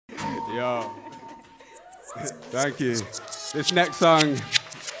Yo. Thank you. This next song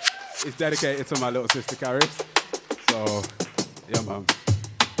is dedicated to my little sister, Karis. So, yeah, man.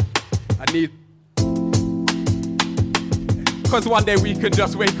 I need... Cause one day we can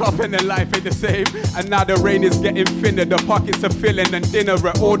just wake up and then life ain't the same. And now the rain is getting thinner, the pockets are filling, and dinner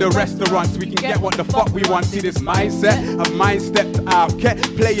at all the restaurants. We can get what the fuck we want. See this mindset, a mind stepped out.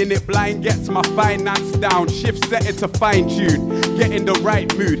 Kept playing it blind, gets my finance down. Shift set it to fine tune, get in the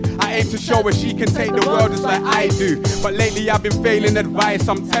right mood. I aim to show her she can take the world just like I do. But lately I've been failing advice,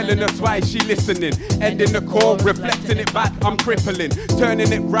 I'm telling her twice, she listening. Ending the call, reflecting it back, I'm crippling.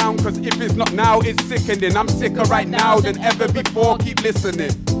 Turning it round, cause if it's not now, it's sickening. I'm sicker right now than ever before, keep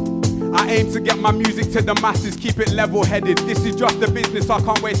listening. I aim to get my music to the masses, keep it level-headed. This is just a business, I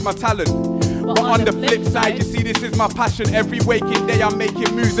can't waste my talent. But on the flip side, you see, this is my passion. Every waking day I'm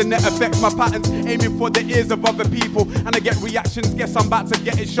making moves and it affects my patterns. Aiming for the ears of other people and I get reactions. Guess I'm about to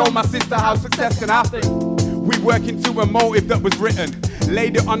get it. Show my sister how success can happen. We work into a motive that was written.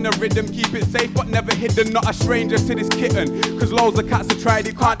 Laid it on the rhythm, keep it safe but never hidden. Not a stranger to this kitten. Cause loads of cats have tried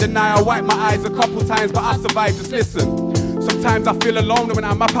it, can't deny. I wiped my eyes a couple times but I survived, just listen. Sometimes I feel alone when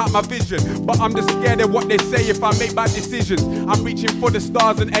I map out my vision, but I'm just scared of what they say if I make bad decisions. I'm reaching for the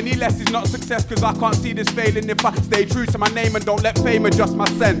stars and any less is not success, cause I can't see this failing if I stay true to my name and don't let fame adjust my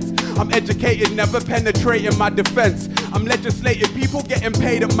sense. I'm educated, never penetrating my defense. I'm legislating, people getting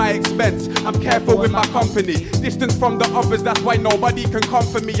paid at my expense. I'm careful with my company, distance from the others, that's why nobody can come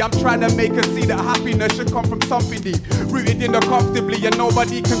for me. I'm trying to make her see that happiness should come from something deep, rooted in her comfortably, and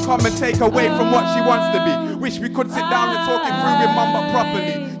nobody can come and take away from what she wants to be. Wish we could sit down and talk it through with mum, but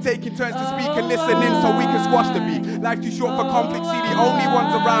properly. Taking turns to speak and listening so we can squash the beat. Life too short for conflict, see the only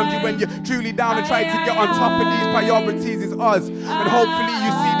ones around you when you're truly down and trying to get on top of these priorities is us. And hopefully you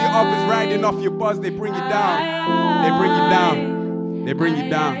see the others riding off your buzz, they bring you down. They bring you down. They bring you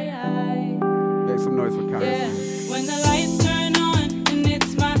down. Make some noise for Karis. Yeah. When the lights turn on and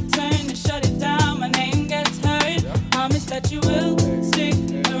it's my turn to shut it down, my name gets heard. Yeah. Promise that you will stick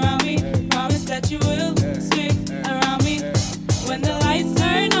around me. Promise that you will stick around me. When the lights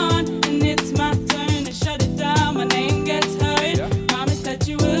turn on and it's my turn to shut it down, my name gets heard. Yeah. Promise that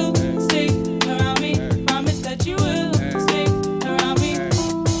you will stick around me. Promise that you will stick around me.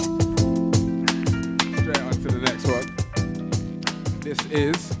 Straight on to the next one. This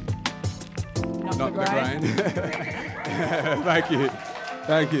is Not the Grind. Thank you.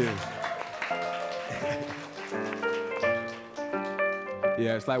 Thank you.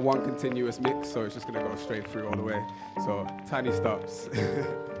 Yeah, it's like one continuous mix, so it's just gonna go straight through all the way. So, tiny stops.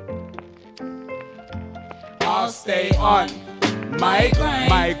 I'll stay on my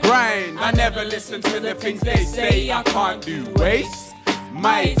grind. I never listen to the things they say. I can't do waste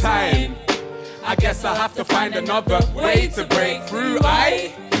my time. I guess I have to find another way to break through.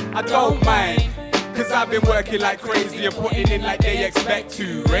 I don't mind, cause I've been working like crazy and putting in like they expect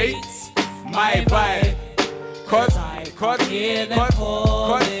to. Rates my vibe. Cause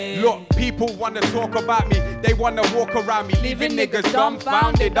look, people wanna talk about me, they wanna walk around me, leaving niggas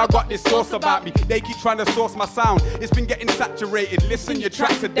dumbfounded. I got this sauce about me, they keep trying to source my sound. It's been getting saturated, listen, your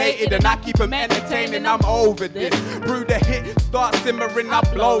tracks are dated, and I keep them entertaining, I'm over this. Brew the hit, start simmering, I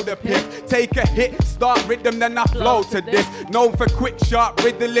blow the piff. Take a hit, start rhythm, then I flow to this. Known for quick, sharp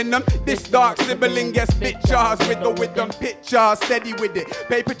riddling them. This dark sibling gets pictures, riddle with them pictures, steady with it.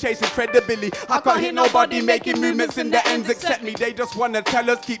 Paper chasing credibility, I can't hit nobody making movements in the ends except me. They just wanna tell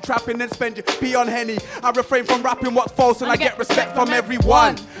us keep trapping and spend your pee on Henny. I refrain from rapping what's false and I get respect from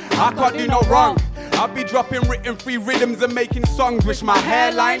everyone. I can't do no wrong. I'll be dropping written free rhythms and making songs. Wish my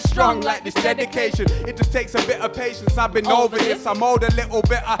hairline strong like this dedication. It just takes a bit of patience. I've been over this. I'm old a little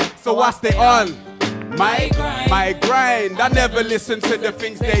bit, so I stay on my grind. I never listen to the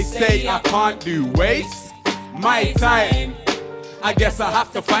things they say. I can't do waste my time. I guess I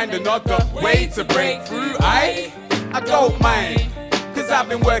have to find another way to break through. I don't mind, cause I've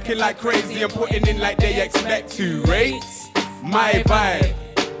been working like crazy and putting in like they expect to. Rates my vibe.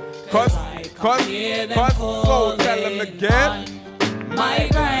 Cause, so tell them again.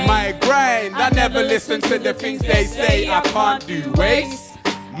 My grind. I never listen to the things they say. I can't do waste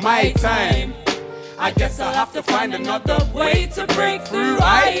my time. I guess I have to find another way to break through.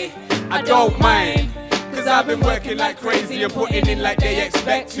 I don't mind, cause I've been working like crazy and putting in like they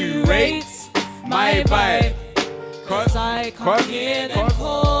expect to. Rates my vibe. Cause I can't hear them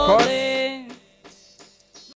calling.